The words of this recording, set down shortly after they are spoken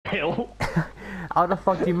kill. How the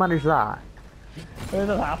fuck do you manage that? Where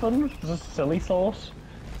did that happen? Just silly sauce.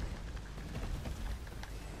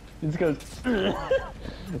 It just goes.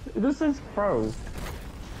 This is pro.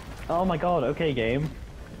 Oh my god. Okay, game.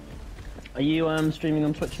 Are you streaming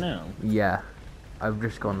on Twitch now? Yeah, I've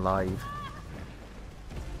just gone live.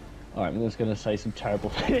 Alright, I'm just gonna say some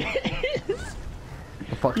terrible things.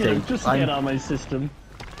 For fuck's sake, just to get out of my system.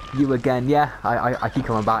 You again? Yeah, I keep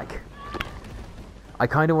coming back. I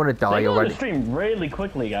kind of want to die already. The stream really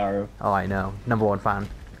quickly, Garo. Oh, I know. #1 fan.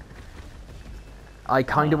 I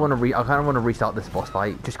kind of want to restart this boss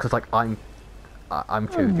fight just because, like, I'm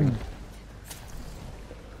choking.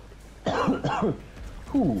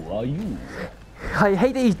 Who are you? I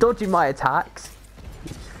hate that he's dodging my attacks.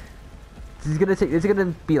 This is gonna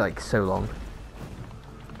be like so long.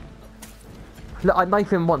 Look, I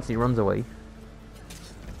knife him once and he runs away.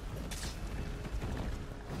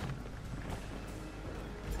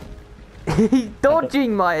 He's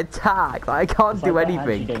dodging my attack. I can't do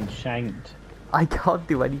anything. Getting shanked. I can't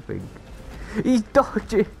do anything. He's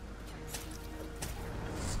dodging.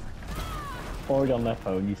 Already on their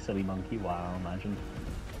phone, you silly monkey. Wow, imagine.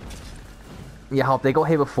 Yeah, Hop, they got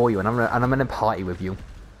here before you, and I'm gonna party with you.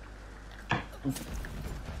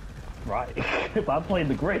 Right. But I'm playing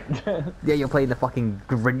the Grinch. Yeah, you're playing the fucking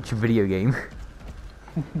Grinch video game.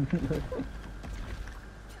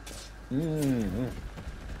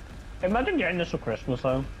 Imagine getting this for Christmas,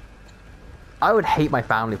 though. I would hate my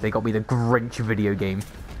family if they got me the Grinch video game.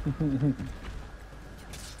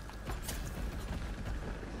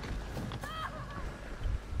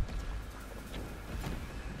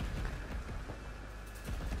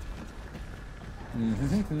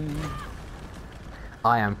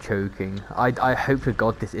 I am choking. I hope to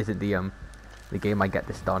God this isn't the game I get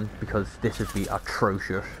this done, because this would be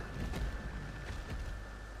atrocious.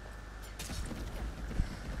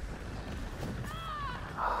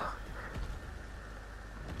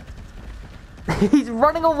 He's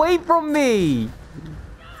running away from me!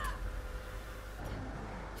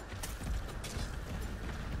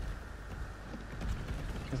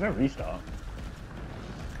 Is there a restart?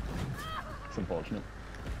 It's unfortunate.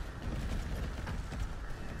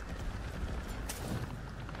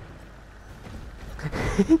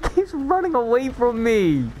 He keeps running away from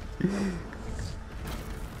me!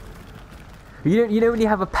 You know when you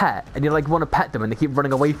have a pet and you like want to pet them and they keep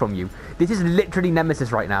running away from you? This is literally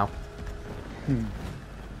Nemesis right now.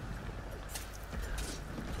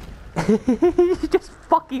 He's just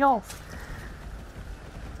fucking off.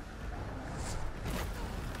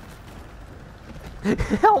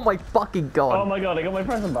 Oh my fucking god. Oh my god, I got my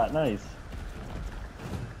present back, nice.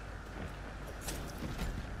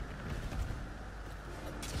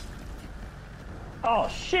 Oh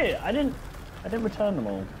shit, I didn't return them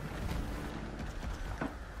all.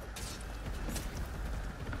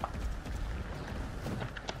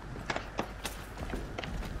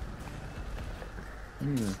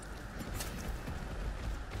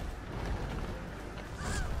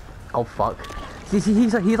 Oh fuck. See, he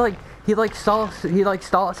starts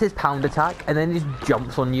his pound attack and then just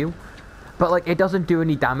jumps on you. But like it doesn't do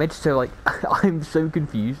any damage, so like I'm so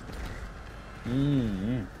confused.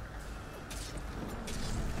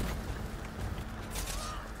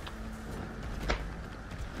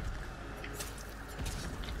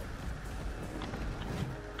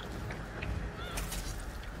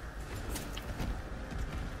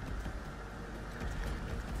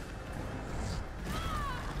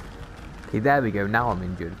 Okay, there we go, now I'm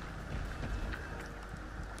injured.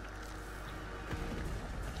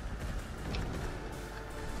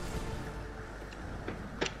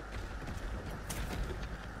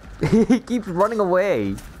 He keeps running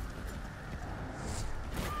away.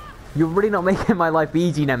 You're really not making my life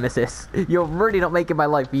easy, Nemesis. You're really not making my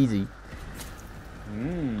life easy.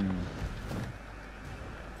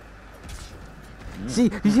 See,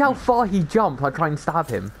 you see how far he jumped? I try and stab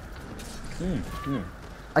him.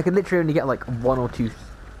 I can literally only get like 1 or 2.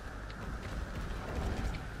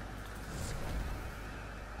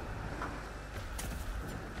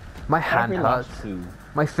 My hand hurts.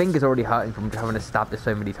 My finger's already hurting from having to stab this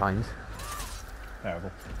so many times. Terrible.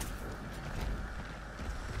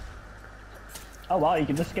 Oh wow, you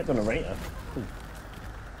can just skip the narrator.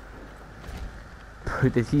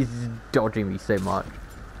 He's dodging me so much.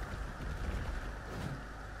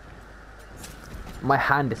 My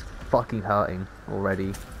hand is fucking hurting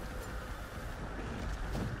already.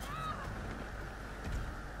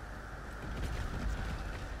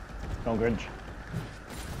 Go on, Grinch.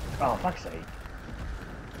 Oh, fuck's sake.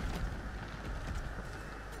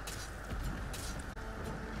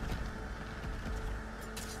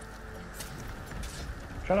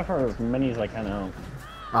 trying to throw as many as I can out.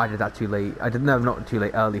 I did that too late. I didn't know, not too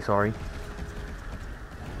late, early, sorry.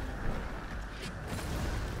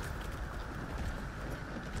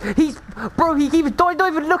 Bro, he keeps not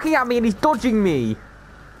even looking at me and he's dodging me.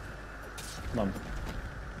 Come on.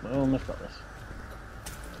 We almost got this.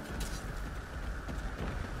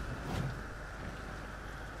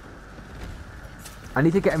 I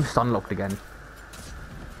need to get him stun locked again.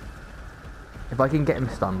 If I can get him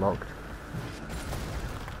stun locked.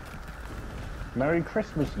 Merry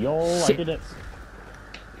Christmas, y'all. I did it.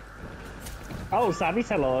 Oh, Savvy's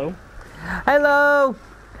hello. Hello!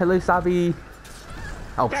 Hello, Sabby.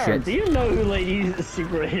 Oh, Darren, shit. do you know who Lady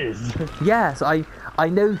Super is? Yes, I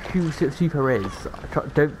know who Super is.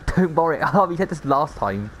 Don't worry. Oh, we said this last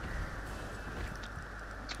time.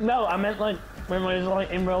 No, I meant like when I was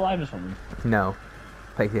like in real life or something. No.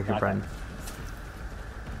 PlayStation Okay. friend.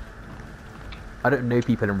 I don't know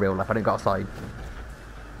people in real life. I don't go outside.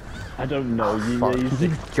 I don't know you. Fuck, You he see-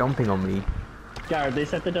 keeps jumping on me. Garrett, they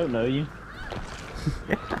said they don't know you.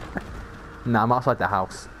 Nah, I'm outside the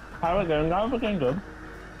house. How are we going? How are we going good?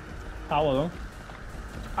 How are we?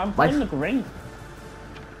 I'm playing the Grinch.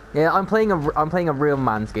 Yeah, I'm playing a real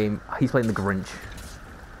man's game. He's playing the Grinch.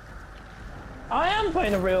 I am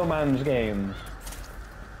playing a real man's game.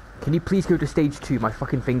 Can you please go to stage 2? My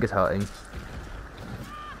fucking finger's hurting.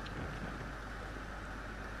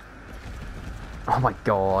 Oh my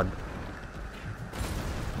god.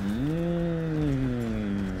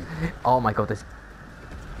 Oh my god, this...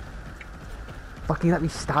 Fucking let me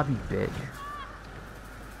stab you, bitch.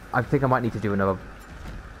 I think I might need to do another...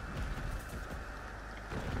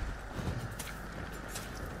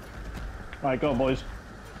 Alright, go on, boys.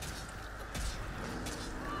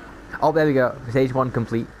 Oh, there we go. Stage 1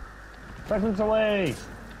 complete. Presents away!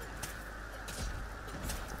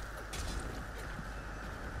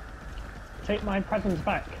 Take my presents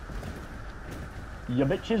back. You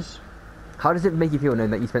bitches. How does it make you feel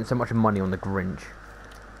knowing that you spent so much money on the Grinch?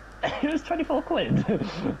 It was 24 quid.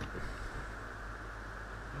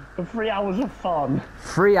 For 3 hours of fun.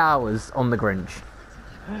 3 hours on the Grinch.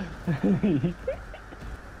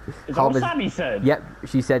 Is that what Sammy said? Yep,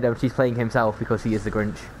 she said she's playing himself because he is the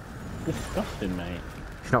Grinch. Disgusting, mate.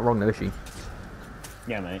 She's not wrong though, is she?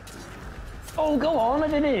 Yeah, mate. Oh, go on, I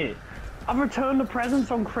did it! I've returned the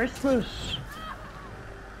presents on Christmas!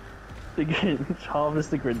 The Grinch,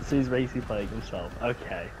 Harvest the Grinch, so he's basically playing himself.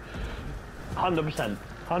 Okay. 100%.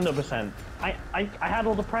 100%. I had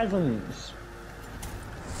all the presents.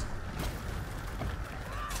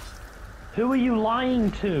 Who are you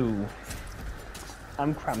lying to?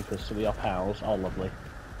 I'm Krampus, so we are pals. Oh, lovely.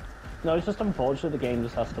 No, it's just unfortunate the game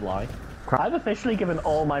just has to lie. I've officially given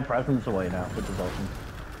all my presents away now, which is awesome.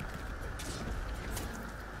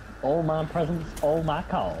 All my presents, all my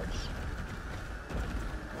cards.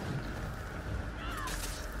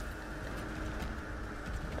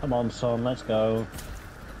 Come on, son, let's go.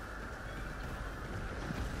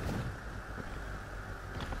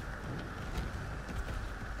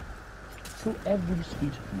 To every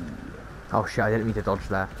sweet food. Oh shit, I didn't mean to dodge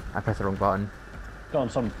there. I pressed the wrong button. Go on,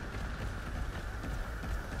 son.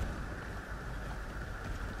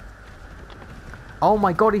 Oh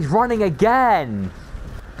my god, he's running again!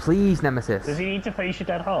 Please, Nemesis. Does he need to face you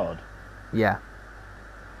dead hard? Yeah.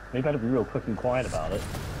 We better be real quick and quiet about it.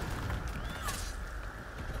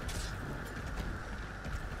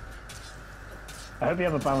 I hope you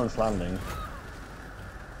have a balanced landing.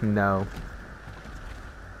 No.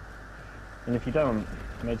 And if you don't,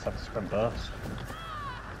 you may just have to sprint burst.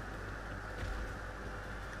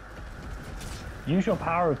 Use your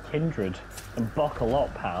power of kindred and buckle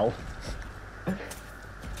up, pal.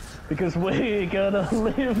 Because we're gonna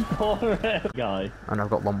live forever, guy. And I've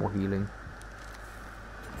got one more healing.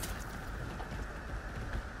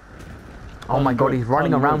 Oh my god, he's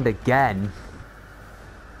running around again.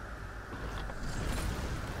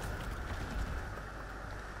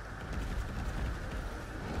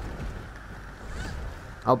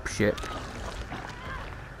 Oh shit.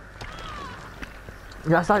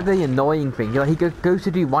 That's like the annoying thing. He goes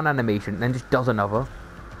to do one animation and then just does another.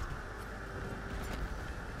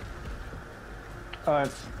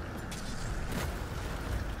 Alright.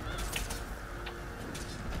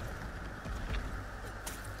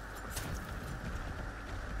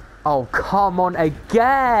 Oh, come on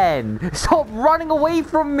again! Stop running away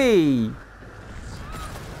from me!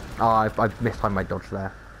 Oh, I've mistimed my dodge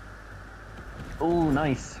there. Oh,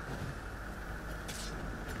 nice.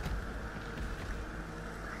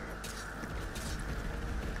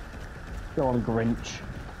 Go on, Grinch.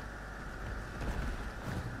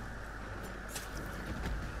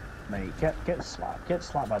 Mate, get slapped. Get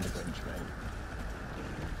slapped by the Grinch, mate.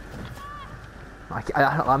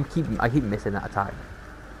 I keep missing that attack.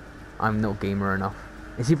 I'm not gamer enough.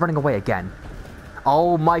 Is he running away again?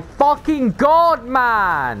 Oh my fucking god,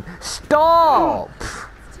 man! Stop!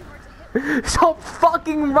 Stop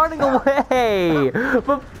fucking running away!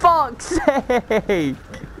 For fuck's sake!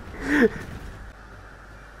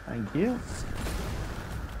 Thank you.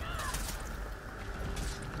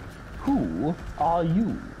 Who are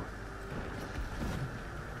you?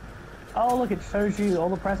 Oh look, it shows you all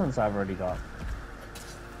the presents I've already got.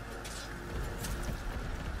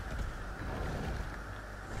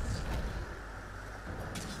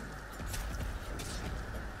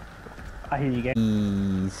 I hear you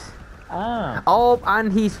again. Ah. Oh,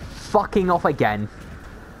 and he's fucking off again.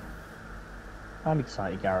 I'm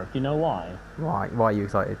excited, Gareth. Do you know why? Why? Why are you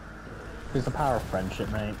excited? It's the power of friendship,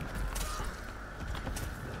 mate.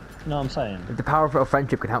 You know what I'm saying? The power of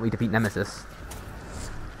friendship can help me defeat Nemesis.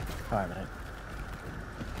 Alright, mate.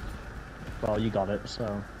 Well, you got it,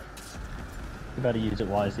 so... you better use it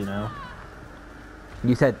wisely now.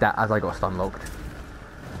 You said that as I got stun locked.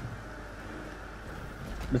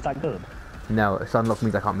 Is that good? No, stun lock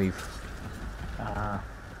means I can't move. Ah.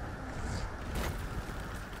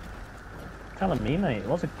 Telling me, mate. It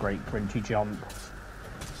was a great grinchy jump.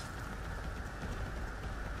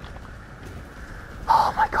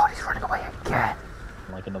 Oh my god, he's running away again.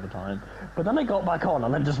 Like another time. But then I got back on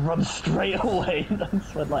and then just run straight away. And I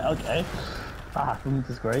just went like, okay. That happened.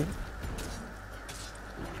 It's great.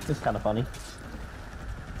 It's kind of funny.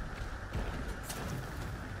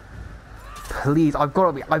 Please, I've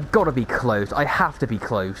got to be close. I have to be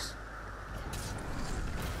close.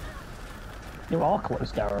 You are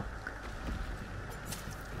close, Gareth.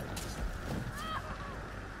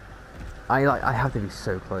 I have to be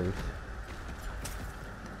so close.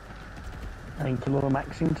 Thank you, Little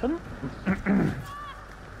Maxington.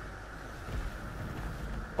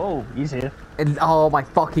 Oh, he's here. And, oh my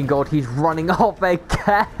fucking god, he's running off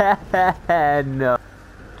again! No.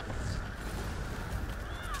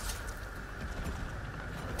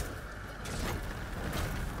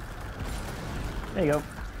 There you go.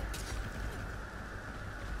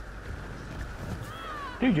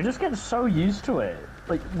 Dude, you just get so used to it.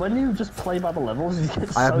 Like, when you just play by the levels, you get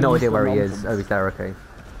so I have no used idea to where the he is. nonsense. Oh, he's there, okay.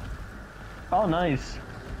 Oh, nice.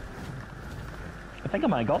 I think I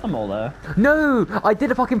might have got them all there. No! I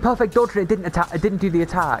did a fucking perfect dodge and it didn't attack. It didn't do the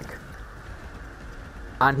attack.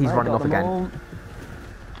 And he's running off again. All.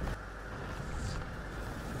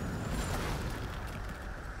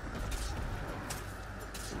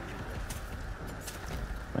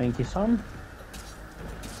 Thank you, son.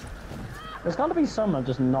 There's got to be some I've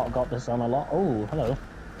just not got this on a lot. Oh, hello.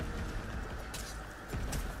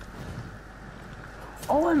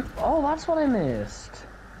 Oh, that's what I missed.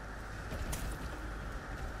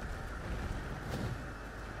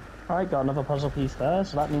 Alright, got another puzzle piece there,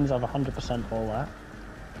 so that means I've 100% all that.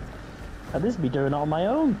 I'd just be doing it on my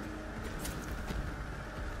own.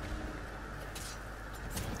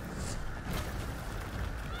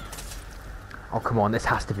 Oh, come on, this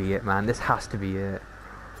has to be it, man. This has to be it.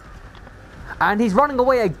 And he's running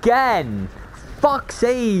away again! Fuck's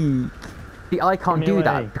sake! See, I can't do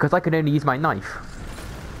that because I can only use my knife.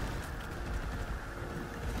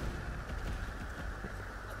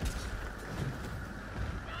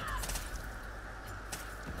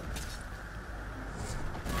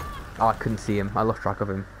 Oh, I couldn't see him. I lost track of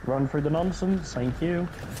him. Run through the nonsense, thank you.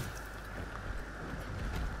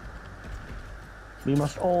 We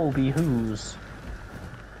must all be whos.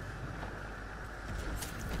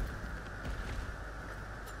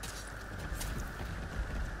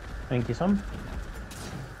 Thank you, son.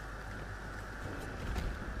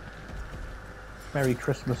 Merry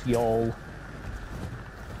Christmas, y'all.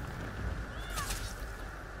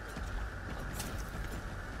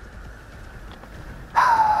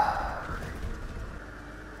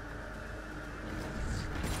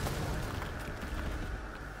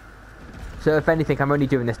 So if anything, I'm only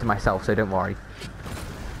doing this to myself, so don't worry.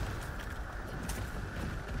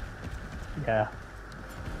 Yeah.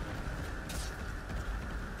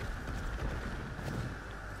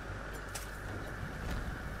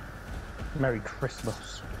 Merry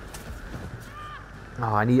Christmas.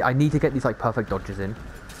 Oh, I need to get these like perfect dodges in.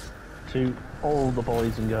 To all the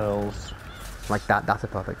boys and girls. Like that, that's a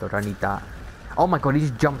perfect dodge. I need that. Oh my god, he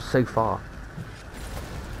just jumped so far.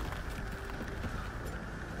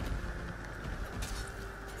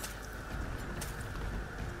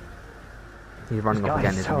 He's running off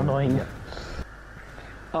again. This guy's so annoying. Yeah.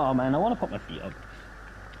 Oh man, I want to put my feet up.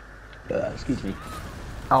 Excuse me.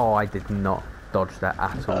 Oh, I did not dodge that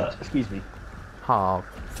at all. Excuse me. Halve.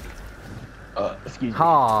 Excuse me.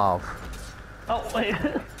 Halve. Oh wait.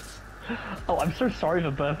 Oh, I'm so sorry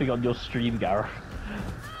for burping on your stream, Gareth.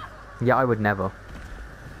 Yeah, I would never.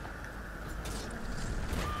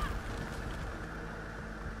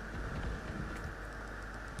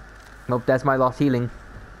 Nope, there's my last healing.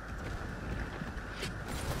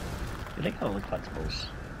 You think all the collectibles?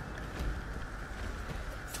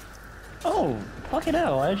 Oh, fucking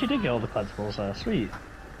hell, I actually did get all the collectibles there, sweet.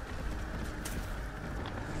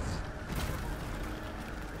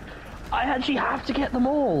 I actually have to get them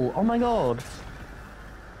all! Oh my god.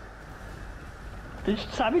 Did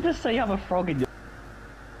Sammy just say you have a frog in your...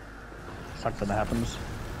 Sucks when that happens.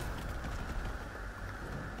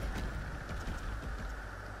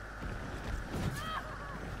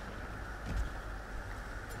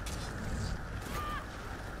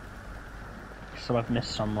 So I've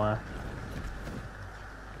missed somewhere.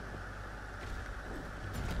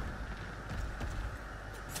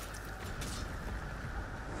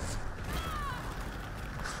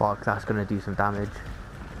 Fuck, that's gonna do some damage.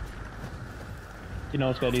 You know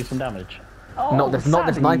what's gonna do some damage? Oh, Not this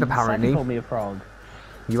knife apparently. Sammy called me a frog.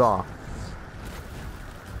 You are.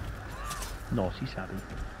 Naughty Sammy.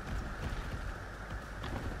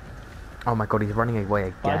 Oh my god, he's running away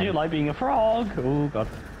again. But I do like being a frog. Oh god.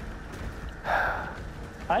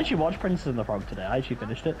 I actually watched Princess and the Frog today. I actually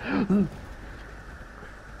finished it.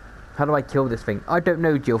 How do I kill this thing? I don't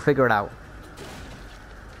know, Jill. Figure it out.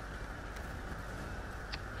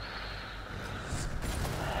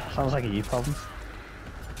 Sounds like a you problem.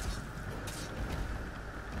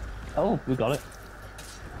 Oh, we got it.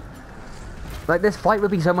 Like, this fight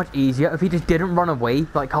would be so much easier if he just didn't run away.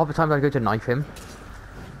 Like, half the time I go to knife him.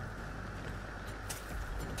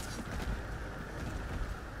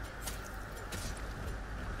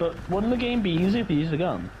 But wouldn't the game be easier if you used a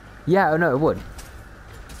gun? Yeah, oh no, it would.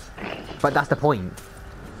 But that's the point.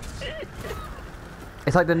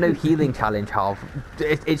 It's like the no healing challenge half.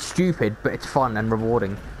 It's stupid, but it's fun and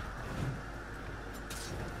rewarding.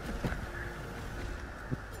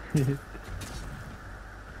 I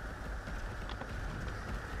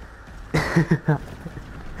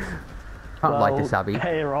don't like this, Savvy.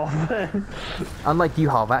 Pay her off. Unlike you,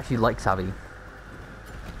 Harv, I actually like Savvy.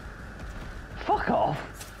 Fuck off.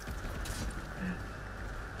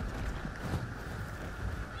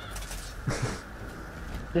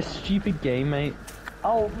 This stupid game, mate.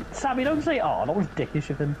 Oh, Sammy, don't say oh, that was dickish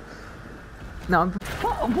of him. No, I'm...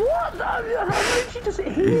 What? I'm literally just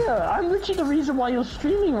here. I'm literally the reason why you're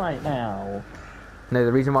streaming right now. No,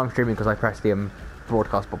 the reason why I'm streaming because I pressed the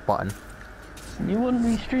broadcast button. You wouldn't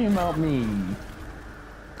be streaming about me.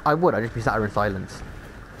 I would, I'd just be sat here in silence.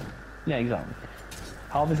 Yeah, exactly.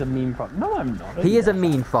 Harv is a mean frog. No, I'm not. He is a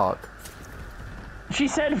mean fuck. She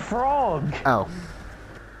said frog. Oh.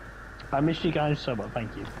 I missed you guys so much,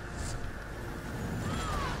 thank you.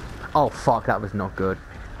 Oh fuck, that was not good.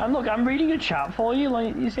 And look, I'm reading a chat for you,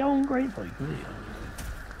 like, you see how ungrateful you can be.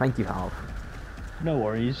 Thank you, Harv. No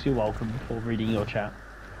worries, you're welcome for reading your chat.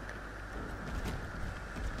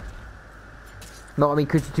 No, I mean,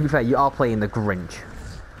 cause to be fair, you are playing the Grinch.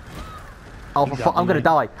 Oh, Exactly, fuck, I'm gonna mate.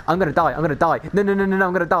 die. I'm gonna die. I'm gonna die. No, no, no, no, no,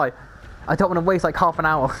 I'm gonna die. I don't want to waste like half an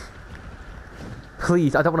hour.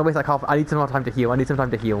 Please, I don't want to waste like half. I need some more time to heal. I need some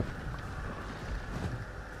time to heal.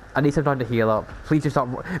 I need some time to heal up. Please just start.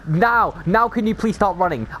 Now! Now can you please start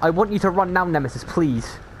running? I want you to run now, Nemesis,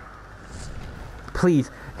 please.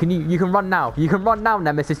 Please. You can run now. You can run now,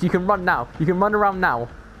 Nemesis. You can run now. You can run around now.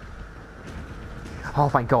 Oh,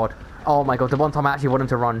 thank God. Oh my God, the one time I actually want him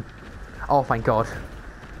to run. Oh, thank God.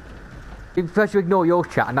 First you ignore your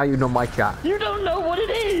chat, and now you ignore my chat. You don't know what it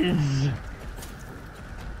is!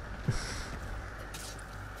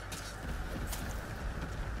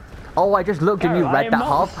 Oh, I just looked and you I read am that,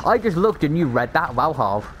 not- Harv. I just looked and you read that. Wow,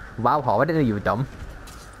 Harv. Wow, Harv. I didn't know you were dumb.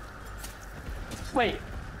 Wait,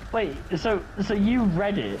 so you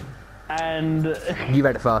read it, and... You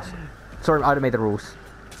read it first. Sorry, I'd have made the rules.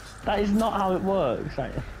 That is not how it works,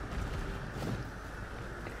 right?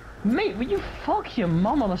 Mate, will you fuck your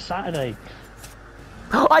mum on a Saturday?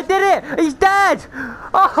 I did it! He's dead!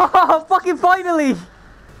 Oh, fucking finally!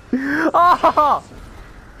 Oh!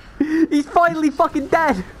 He's finally fucking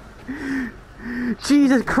dead!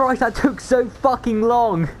 Jesus Christ, that took so fucking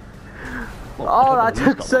long! Oh, that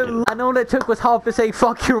took so long. And all it took was half to say,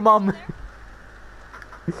 fuck your mum.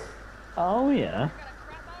 Oh, yeah.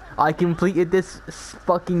 I completed this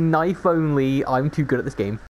fucking knife only. I'm too good at this game.